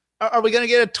 Are we going to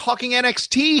get a Talking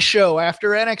NXT show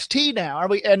after NXT now?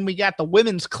 And we got the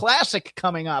Women's Classic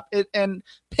coming up and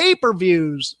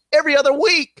pay-per-views every other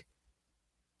week.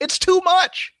 It's too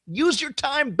much. Use your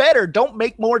time better. Don't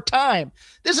make more time.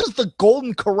 This is the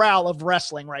golden corral of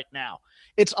wrestling right now.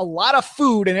 It's a lot of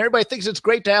food, and everybody thinks it's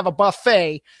great to have a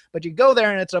buffet, but you go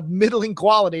there and it's a middling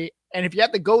quality, and if you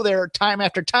have to go there time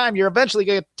after time, you're eventually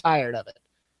going to get tired of it.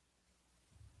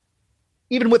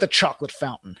 Even with a chocolate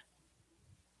fountain.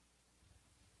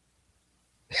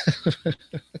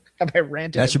 Have I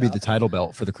ranted? That should be the title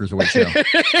belt for the Cruiserweight show.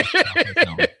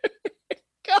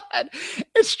 God,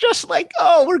 it's just like,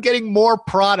 we're getting more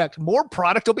product. More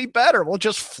product will be better. We'll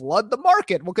just flood the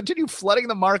market. We'll continue flooding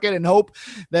the market and hope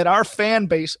that our fan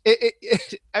base.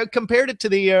 I compared it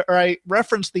to I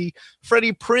referenced the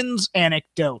Freddie Prinze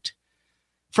anecdote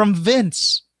from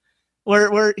Vince, where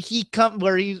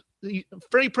Freddie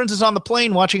Prinze is on the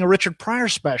plane watching a Richard Pryor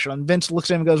special, and Vince looks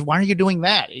at him and goes, "Why are you doing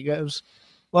that?" He goes,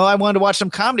 "Well, I wanted to watch some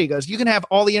comedy." He goes, "You can have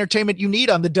all the entertainment you need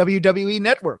on the WWE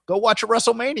network. Go watch a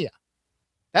WrestleMania.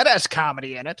 That has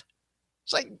comedy in it."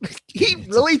 It's like, he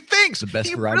really thinks. The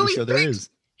best variety show there is.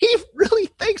 He really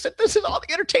thinks that this is all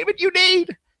the entertainment you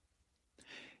need.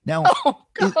 Now, oh,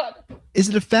 God. Is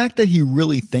it a fact that he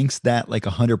really thinks that like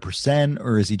 100%,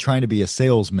 or is he trying to be a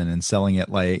salesman and selling it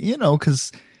like,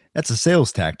 because that's a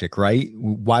sales tactic, right?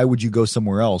 Why would you go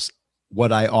somewhere else?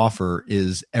 What I offer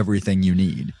is everything you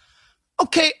need.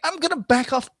 Okay, I'm going to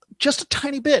back off just a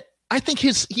tiny bit. I think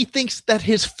he thinks that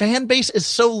his fan base is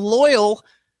so loyal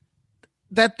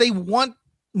that they want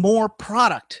more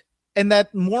product, and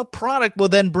that more product will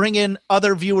then bring in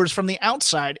other viewers from the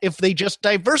outside if they just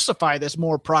diversify this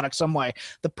more product some way.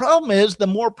 The problem is the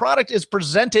more product is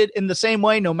presented in the same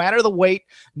way, no matter the weight,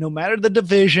 no matter the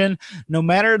division, no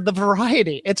matter the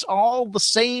variety. It's all the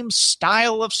same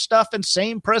style of stuff and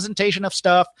same presentation of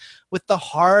stuff with the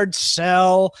hard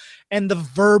sell and the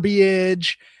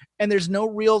verbiage, and there's no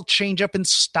real change up in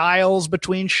styles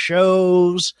between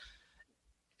shows.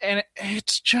 And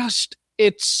it's just,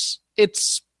 it's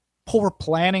poor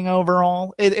planning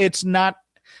overall. It's not,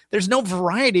 there's no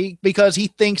variety because he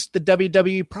thinks the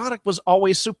WWE product was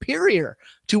always superior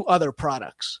to other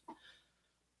products.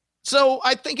 So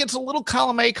I think it's a little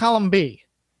column A, column B.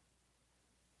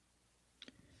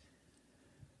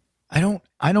 I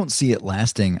don't see it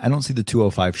lasting. I don't see the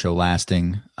 205 show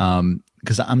lasting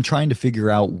because I'm trying to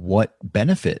figure out what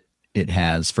benefit it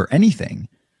has for anything.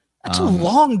 That's a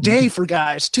long day for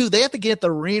guys, too. They have to get at the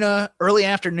arena early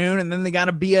afternoon, and then they got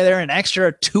to be there an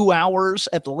extra 2 hours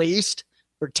at least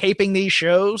for taping these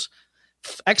shows,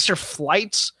 extra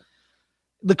flights.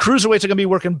 The Cruiserweights are going to be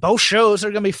working both shows.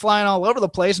 They're going to be flying all over the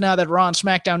place now that Raw and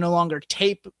SmackDown no longer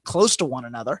tape close to one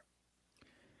another.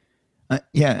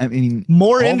 Yeah, I mean,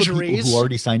 more all injuries. The people who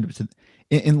already signed up to,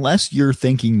 unless you're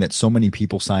thinking that so many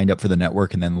people signed up for the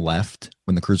network and then left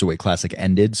when the Cruiserweight Classic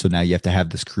ended, so now you have to have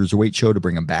this Cruiserweight show to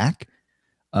bring them back.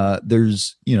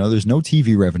 There's no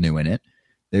TV revenue in it.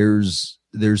 There's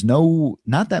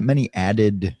not that many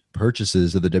added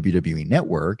purchases of the WWE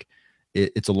network.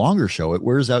 It's a longer show. It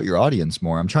wears out your audience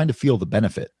more. I'm trying to feel the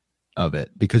benefit of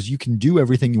it because you can do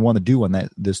everything you want to do on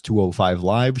this 205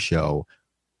 live show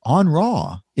on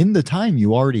Raw in the time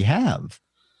you already have.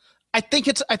 I think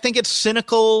it's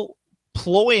cynical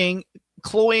ploying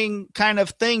cloying kind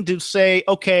of thing to say,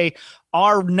 okay,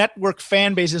 our network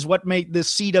fan base is what made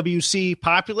this CWC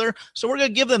popular, so we're going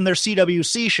to give them their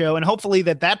CWC show, and hopefully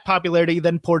that popularity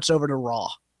then ports over to Raw.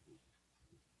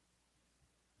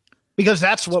 Because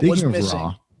that's what was missing.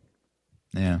 Raw,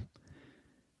 yeah.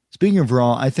 Speaking of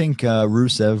Raw, I think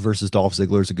Rusev versus Dolph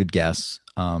Ziggler is a good guess.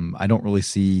 I don't really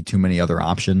see too many other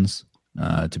options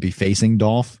to be facing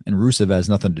Dolph, and Rusev has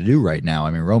nothing to do right now.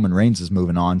 I mean, Roman Reigns is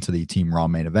moving on to the Team Raw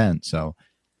main event, so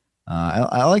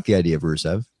I like the idea of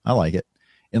Rusev. I like it,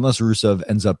 unless Rusev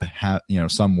ends up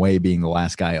some way being the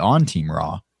last guy on Team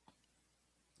Raw.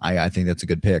 I think that's a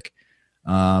good pick.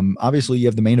 Obviously, you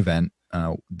have the main event.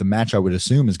 The match I would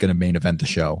assume is going to main event the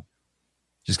show,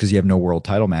 just because you have no world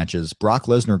title matches. Brock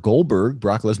Lesnar Goldberg.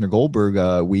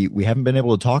 We haven't been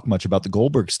able to talk much about the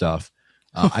Goldberg stuff.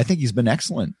 I think he's been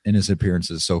excellent in his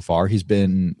appearances so far. He's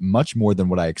been much more than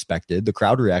what I expected. The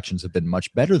crowd reactions have been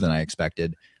much better than I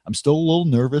expected. I'm still a little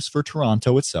nervous for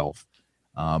Toronto itself,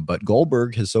 but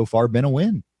Goldberg has so far been a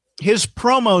win. His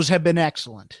promos have been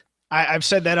excellent. I've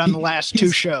said that on the last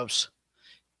two shows.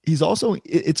 He's also,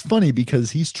 it's funny because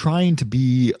he's trying to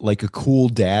be like a cool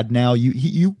dad now.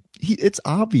 It's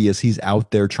obvious he's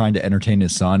out there trying to entertain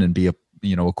his son and be a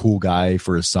cool guy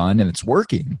for his son, and it's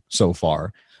working so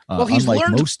far. Well, he's unlike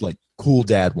learned, most like cool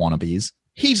dad wannabes.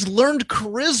 He's learned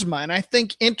charisma, and I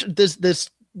think this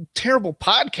terrible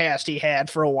podcast he had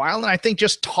for a while, and I think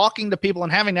just talking to people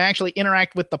and having to actually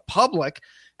interact with the public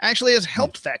actually has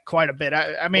helped that quite a bit.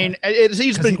 I mean,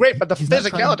 he's been great, but the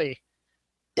physicality.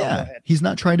 He's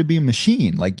not trying to be a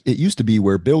machine like it used to be,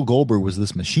 where Bill Goldberg was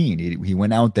this machine. He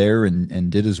went out there and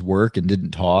did his work and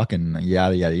didn't talk and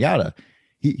yada yada yada.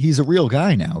 He's a real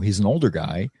guy now. He's an older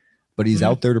guy, but he's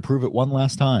out there to prove it one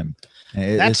last time.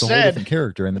 It's a whole different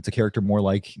character, and it's a character more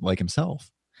like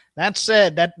himself. That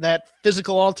said, that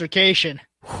physical altercation,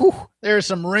 there's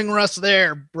some ring rust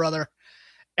there, brother.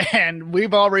 And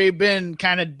we've already been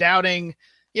kind of doubting.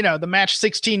 The match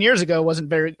 14 years ago wasn't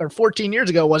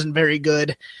very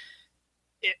good.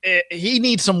 He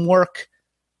needs some work.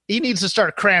 He needs to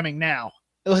start cramming now.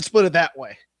 Let's put it that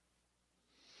way.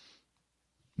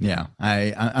 Yeah,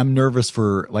 I'm nervous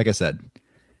for, like I said,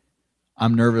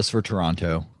 I'm nervous for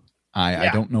Toronto. I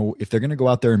don't know if they're going to go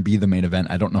out there and be the main event.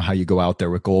 I don't know how you go out there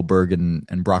with Goldberg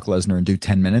and Brock Lesnar and do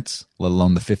 10 minutes, let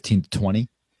alone the 15 to 20.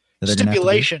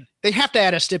 Stipulation. They have to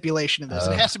add a stipulation to this.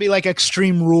 It has to be like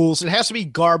Extreme Rules. It has to be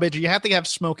garbage. You have to have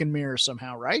smoke and mirrors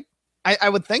somehow, right? I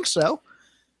would think so.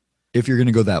 If you're going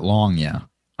to go that long, yeah.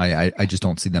 I just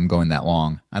don't see them going that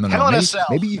long. I don't know.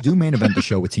 Maybe you do main event the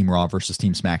show with Team Raw versus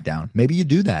Team SmackDown. Maybe you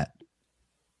do that.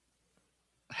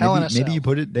 Maybe you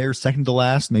put it there second to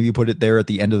last. Maybe you put it there at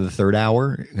the end of the third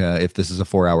hour if this is a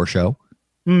 4-hour show.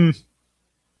 We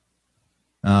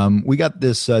got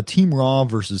this Team Raw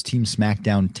versus Team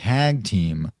SmackDown tag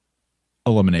team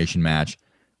elimination match,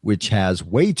 which has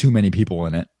way too many people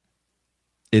in it.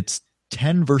 It's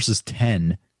 10 versus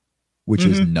 10, which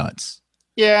is nuts.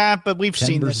 Yeah, but we've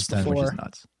seen this before. Which is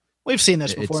nuts. We've seen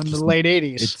this before in the late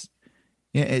 80s.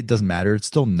 It doesn't matter. It's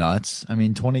still nuts. I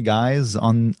mean, 20 guys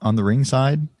on the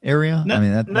ringside area.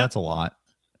 That's a lot.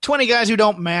 20 guys who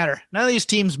don't matter. None of these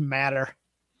teams matter.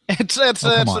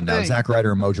 Come on now. Zack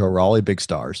Ryder and Mojo Rawley, big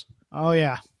stars. Oh,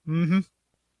 yeah. Mm-hmm.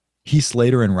 Heath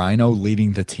Slater and Rhino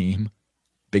leading the team,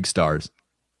 big stars.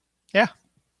 Yeah.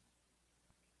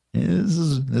 This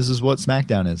is what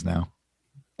SmackDown is now.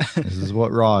 This is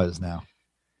what Raw is now.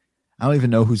 I don't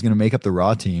even know who's going to make up the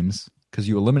Raw teams, because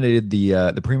you eliminated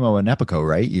the Primo and Epico,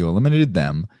 right? You eliminated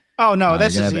them. Oh, no,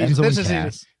 this is easy.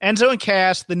 Enzo and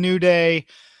Cass, The New Day,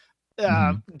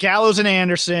 Gallows and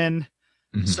Anderson,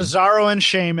 Cesaro and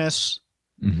Sheamus.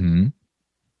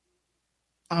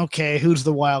 Okay, who's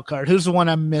the wild card? Who's the one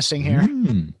I'm missing here?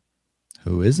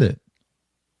 Who is it?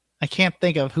 I can't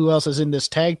think of who else is in this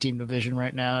tag team division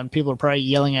right now, and people are probably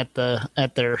yelling at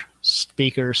their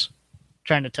speakers,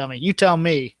 trying to tell me. You tell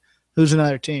me who's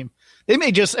another team. They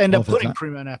may just end up putting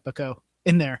Primo and Epico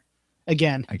in there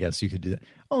again. I guess you could do that.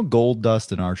 Oh, Gold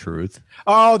Dust and R-Truth.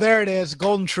 Oh, there it is.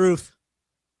 Golden Truth.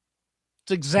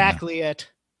 It's exactly it.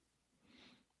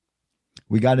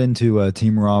 We got into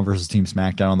Team Raw versus Team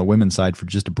SmackDown on the women's side for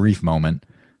just a brief moment.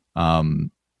 I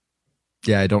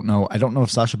don't know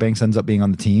if Sasha Banks ends up being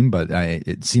on the team, but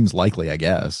it seems likely, I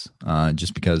guess,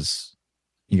 just because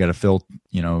you got to fill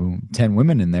 10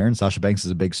 women in there, and Sasha Banks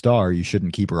is a big star. You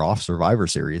shouldn't keep her off Survivor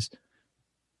Series.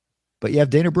 But you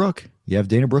have Dana Brooke. You have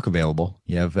Dana Brooke available.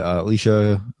 You have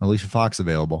Alicia Fox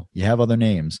available. You have other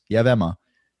names. You have Emma.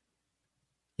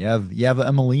 You have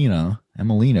Emelina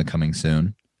coming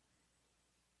soon.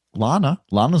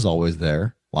 Lana's always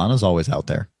there. Lana's always out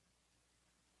there.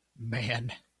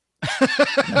 Man, You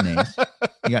got names.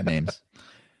 You got names.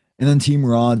 And then Team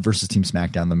Raw versus Team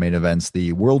SmackDown, the main events,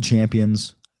 the world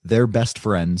champions, their best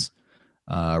friends,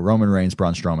 Roman Reigns,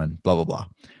 Braun Strowman, blah, blah,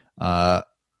 blah.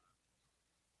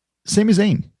 Sami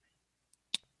Zayn.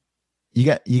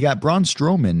 You got Braun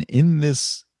Strowman in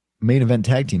this main event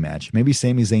tag team match. Maybe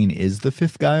Sami Zayn is the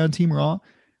fifth guy on Team Raw,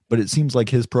 but it seems like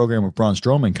his program with Braun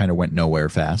Strowman kind of went nowhere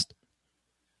fast.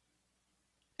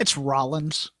 It's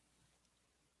Rollins,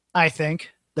 I think.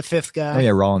 The fifth guy. Oh yeah,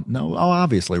 Rollins. No,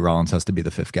 obviously Rollins has to be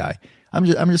the fifth guy. I'm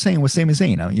just saying with Sami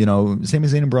Zayn. Sami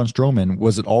Zayn and Braun Strowman.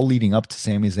 Was it all leading up to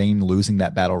Sami Zayn losing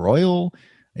that battle royal?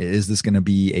 Is this going to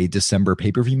be a December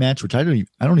pay-per-view match? Which I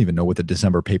don't even know what the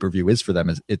December pay-per-view is for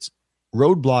them. It's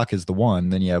Roadblock is the one.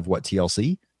 Then you have what,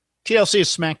 TLC? TLC is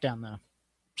SmackDown though.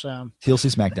 So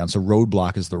TLC SmackDown. So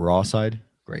Roadblock is the Raw side.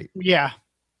 Great. Yeah.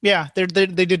 They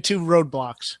did 2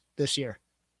 Roadblocks this year.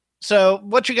 So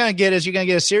what you're going to get is you're going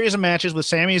to get a series of matches with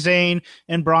Sami Zayn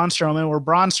and Braun Strowman, where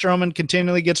Braun Strowman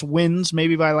continually gets wins,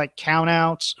 maybe by like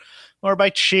countouts or by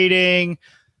cheating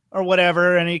or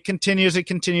whatever, and it continues.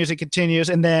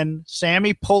 And then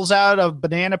Sami pulls out a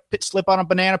slip on a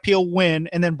banana peel win,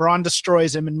 and then Braun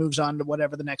destroys him and moves on to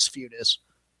whatever the next feud is.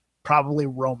 Probably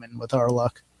Roman with our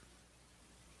luck.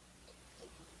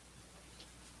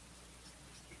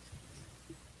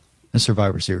 The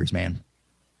Survivor Series, man.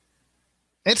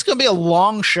 It's going to be a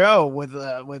long show with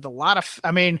a lot of. I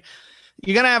mean,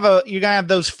 you're gonna have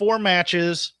those 4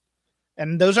 matches,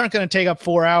 and those aren't going to take up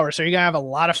 4 hours. So you're gonna have a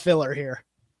lot of filler here,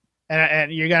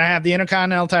 and you're gonna have the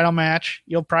Intercontinental title match.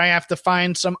 You'll probably have to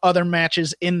find some other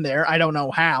matches in there. I don't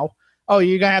know how. Oh,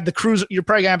 you're gonna have the cruise. You're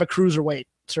probably gonna have a cruiserweight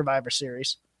Survivor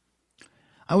Series.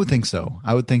 I would think so.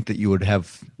 I would think that you would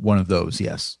have one of those,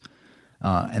 yes,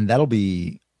 and that'll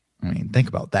be. I mean, think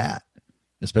about that.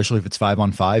 Especially if it's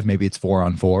 5-on-5, maybe it's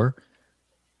 4-on-4.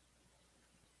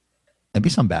 That'd be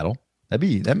some battle.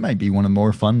 That might be one of the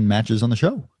more fun matches on the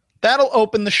show. That'll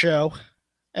open the show,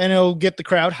 and it'll get the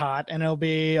crowd hot, and it'll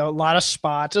be a lot of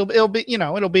spots. It'll be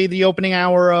it'll be the opening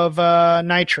hour of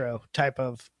Nitro type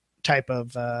of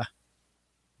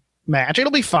match.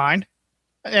 It'll be fine,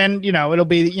 and it'll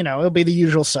be the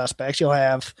usual suspects. You'll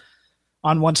have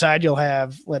on one side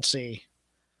let's see,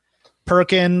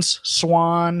 Perkins,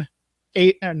 Swan.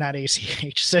 Not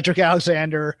ACH, Cedric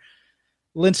Alexander,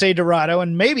 Lindsay Dorado,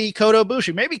 and maybe Kota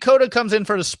Ibushi. Maybe Kota comes in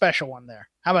for the special one there.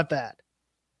 How about that?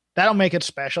 That'll make it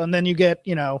special. And then you get,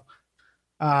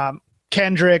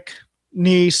 Kendrick,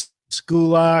 Nice,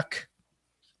 Gulak,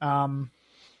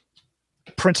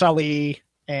 Prince Ali,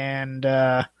 and,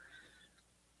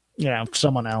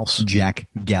 someone else. Jack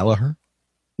Gallagher?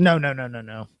 No.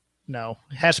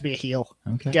 It has to be a heel.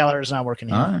 Okay. Gallagher's not working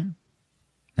here. All right.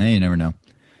 Hey, you never know.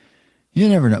 You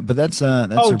never know, but that's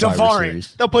Survivor Daivari.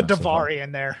 Series. They'll put Daivari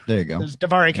in there. There you go.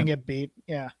 Daivari can get beat.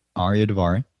 Yeah. Arya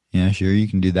Daivari. Yeah, sure, you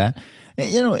can do that.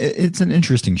 It's an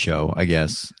interesting show, I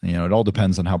guess. It all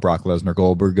depends on how Brock Lesnar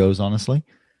Goldberg goes, honestly.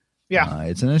 Yeah.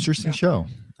 It's an interesting show.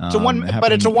 It's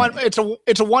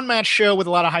a one match show with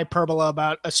a lot of hyperbole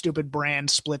about a stupid brand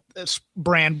split,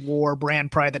 brand war,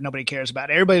 brand pride that nobody cares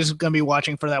about. Everybody's going to be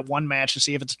watching for that one match to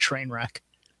see if it's a train wreck.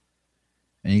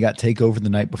 And you got TakeOver the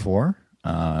night before.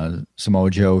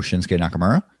 Samoa Joe, Shinsuke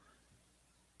Nakamura.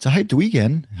 It's a hyped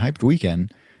weekend.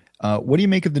 What do you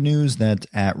make of the news that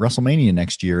at WrestleMania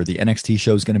next year, the NXT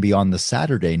show is going to be on the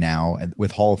Saturday now,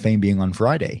 with Hall of Fame being on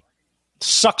Friday?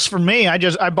 Sucks for me. I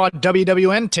bought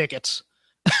WWN tickets,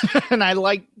 and I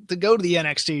like to go to the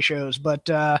NXT shows, but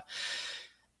I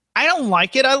don't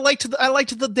like it. I liked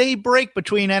the day break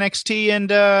between NXT and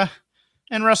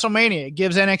WrestleMania. It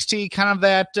gives NXT kind of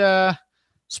that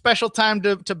special time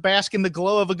to bask in the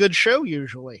glow of a good show.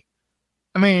 Usually,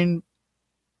 I mean,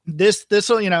 this as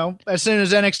soon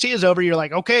as NXT is over, you're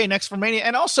like, okay, next for Mania.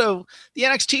 And also the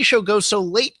NXT show goes so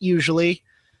late usually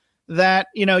that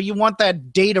you want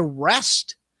that day to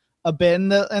rest a bit. And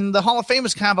the Hall of Fame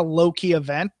is kind of a low key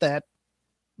event that,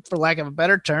 for lack of a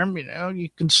better term, you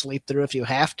can sleep through if you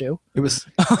have to. It was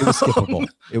skippable.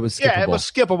 It was skippable. Yeah, it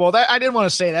was skippable. I didn't want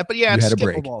to say that, but yeah, it's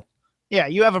skippable. Yeah,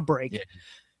 you have a break. Yeah.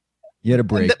 You had a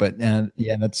break, but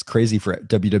that's crazy for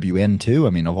WWN too. I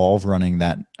mean, Evolve running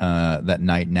that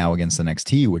night now against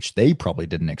NXT, which they probably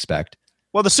didn't expect.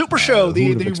 Well, the Super Show,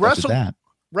 the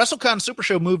WrestleCon Super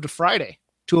Show moved to Friday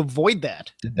to avoid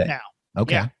that. Did they? Now,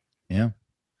 okay, yeah.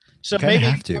 So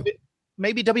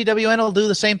maybe WWN will do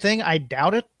the same thing. I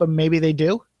doubt it, but maybe they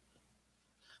do.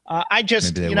 I think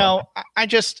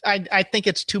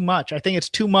it's too much. I think it's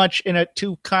too much in a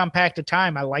too compact a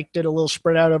time. I liked it a little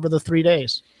spread out over the 3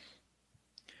 days.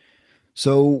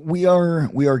 So we are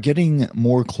getting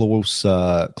more close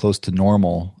to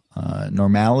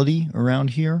normality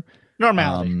around here.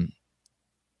 Normality.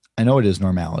 I know it is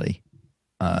normality.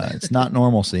 It's not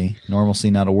normalcy.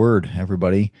 Normalcy, not a word,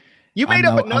 everybody. You made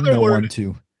up another word.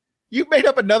 Too. You made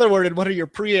up another word in one of your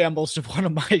preambles to one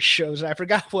of my shows. I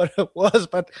forgot what it was,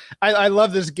 but I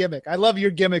love this gimmick. I love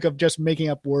your gimmick of just making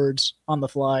up words on the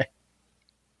fly.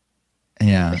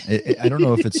 Yeah. I don't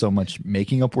know if it's so much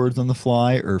making up words on the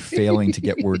fly or failing to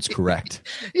get words correct.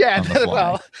 Yeah.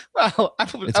 Well, I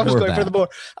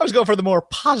was going for the more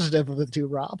positive of the two,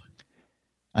 Rob.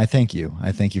 I thank you.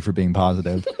 I thank you for being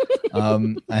positive.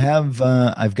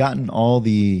 I've gotten all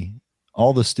the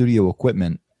studio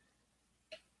equipment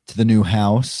to the new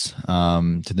house,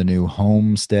 to the new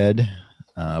homestead,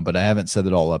 but I haven't set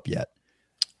it all up yet.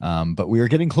 But we are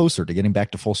getting closer to getting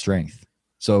back to full strength.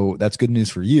 So that's good news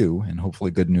for you, and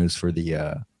hopefully good news for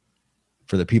the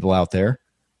people out there.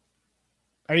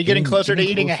 Are you getting closer to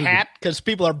eating a hat? Because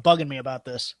people are bugging me about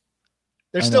this.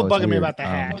 They're still bugging me about the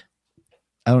hat.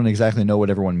 I don't exactly know what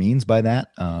everyone means by that.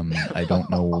 I don't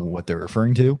know what they're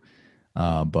referring to,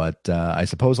 but I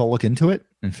suppose I'll look into it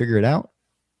and figure it out.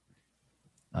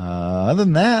 Other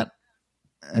than that,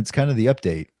 it's kind of the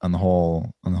update on the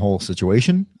whole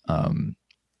situation.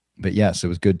 But yes, it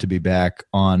was good to be back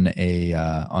on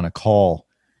a call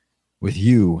with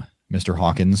you, Mr.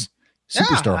 Hawkins,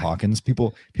 Superstar Hawkins.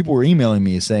 People were emailing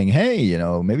me saying, "Hey,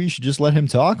 maybe you should just let him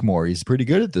talk more. He's pretty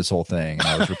good at this whole thing." And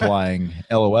I was replying,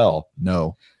 "LOL,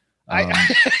 no."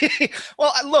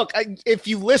 Well, look, if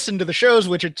you listen to the shows,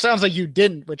 which it sounds like you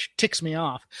didn't, which ticks me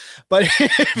off, but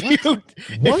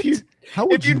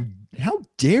how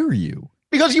dare you?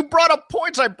 Because you brought up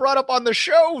points I brought up on the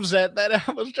shows that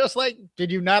I was just like,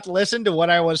 did you not listen to what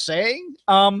I was saying?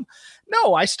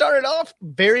 No, I started off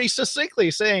very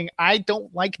succinctly saying I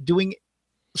don't like doing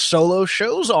solo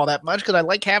shows all that much because I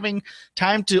like having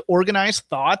time to organize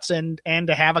thoughts and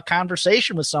to have a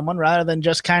conversation with someone rather than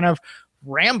just kind of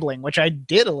rambling, which I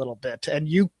did a little bit, and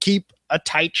you keep a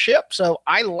tight ship. So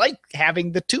I like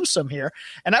having the twosome here,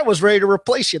 and I was ready to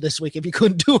replace you this week if you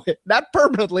couldn't do it, not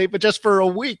permanently, but just for a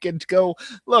week, and go,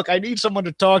 look, I need someone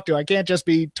to talk to. I can't just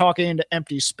be talking into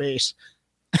empty space.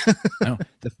 No,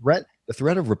 the threat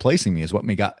of replacing me is what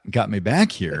got me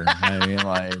back here. I mean,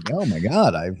 like, oh my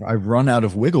God, I've run out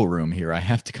of wiggle room here. I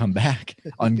have to come back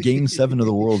on Game 7 of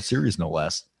the World Series, no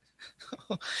less.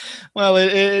 Well,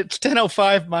 it's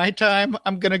 10:05 my time.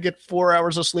 I'm gonna get 4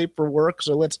 hours of sleep for work,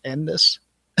 so let's end this.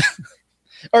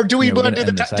 Or do we want to do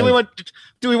the do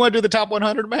we want to do the top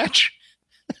 100 match?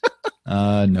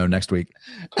 No, next week.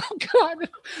 Oh God,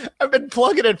 I've been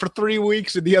plugging it for 3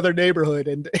 weeks in the other neighborhood,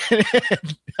 and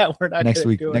now we're not next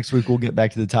week. Next week we'll get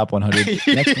back to the top 100.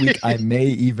 Next week I may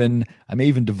even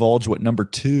divulge what number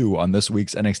 2 on this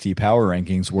week's NXT Power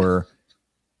Rankings were.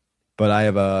 But I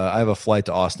have a flight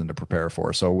to Austin to prepare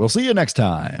for, so we'll see you next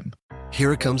time.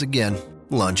 Here it comes again.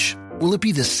 Lunch. Will it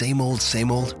be the same old, same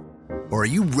old? Or are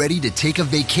you ready to take a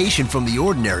vacation from the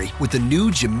ordinary with the new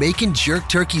Jamaican Jerk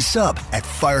Turkey Sub at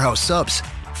Firehouse Subs?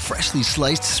 Freshly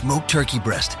sliced smoked turkey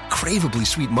breast, craveably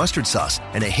sweet mustard sauce,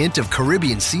 and a hint of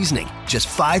Caribbean seasoning. Just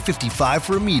 $5.55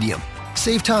 for a medium.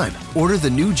 Save time. Order the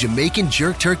new Jamaican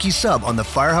Jerk Turkey Sub on the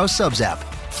Firehouse Subs app.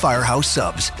 Firehouse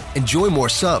Subs. Enjoy more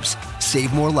subs.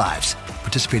 Save more lives.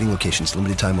 Participating locations.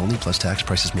 Limited time only, plus tax.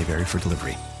 Prices may vary for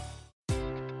delivery.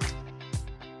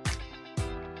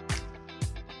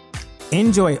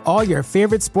 Enjoy all your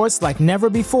favorite sports like never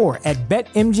before at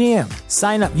BetMGM.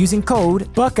 Sign up using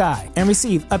code Buckeye and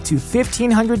receive up to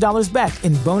 $1,500 back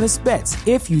in bonus bets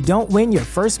if you don't win your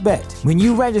first bet. When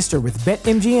you register with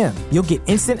BetMGM, you'll get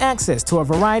instant access to a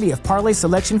variety of parlay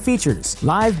selection features,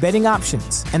 live betting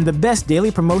options, and the best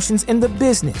daily promotions in the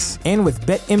business. And with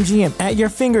BetMGM at your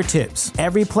fingertips,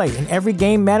 every play and every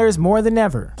game matters more than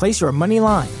ever. Place your money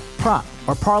line, prop,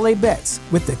 or parlay bets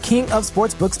with the king of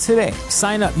sportsbooks today.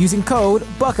 Sign up using code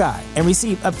Buckeye and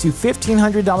receive up to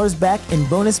 $1,500 back in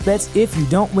bonus bets if you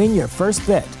don't win your first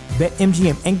bet.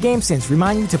 BetMGM and GameSense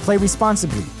remind you to play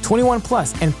responsibly. 21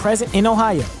 plus and present in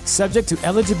Ohio, subject to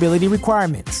eligibility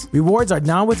requirements. Rewards are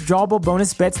non-withdrawable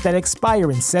bonus bets that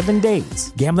expire in 7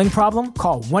 days. Gambling problem?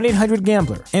 Call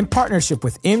 1-800-GAMBLER. In partnership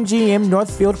with MGM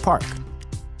Northfield Park.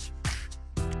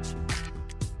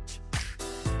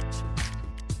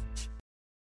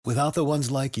 Without the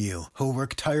ones like you, who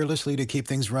work tirelessly to keep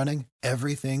things running,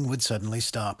 everything would suddenly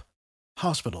stop.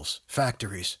 Hospitals,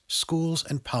 factories, schools,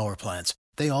 and power plants,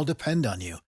 they all depend on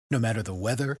you. No matter the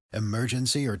weather,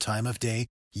 emergency, or time of day,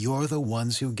 you're the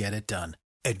ones who get it done.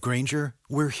 At Grainger,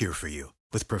 we're here for you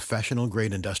with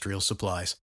professional-grade industrial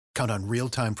supplies. Count on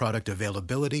real-time product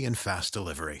availability and fast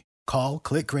delivery. Call,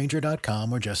 click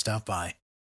Grainger.com, or just stop by.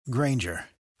 Grainger,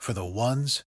 for the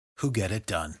ones who get it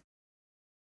done.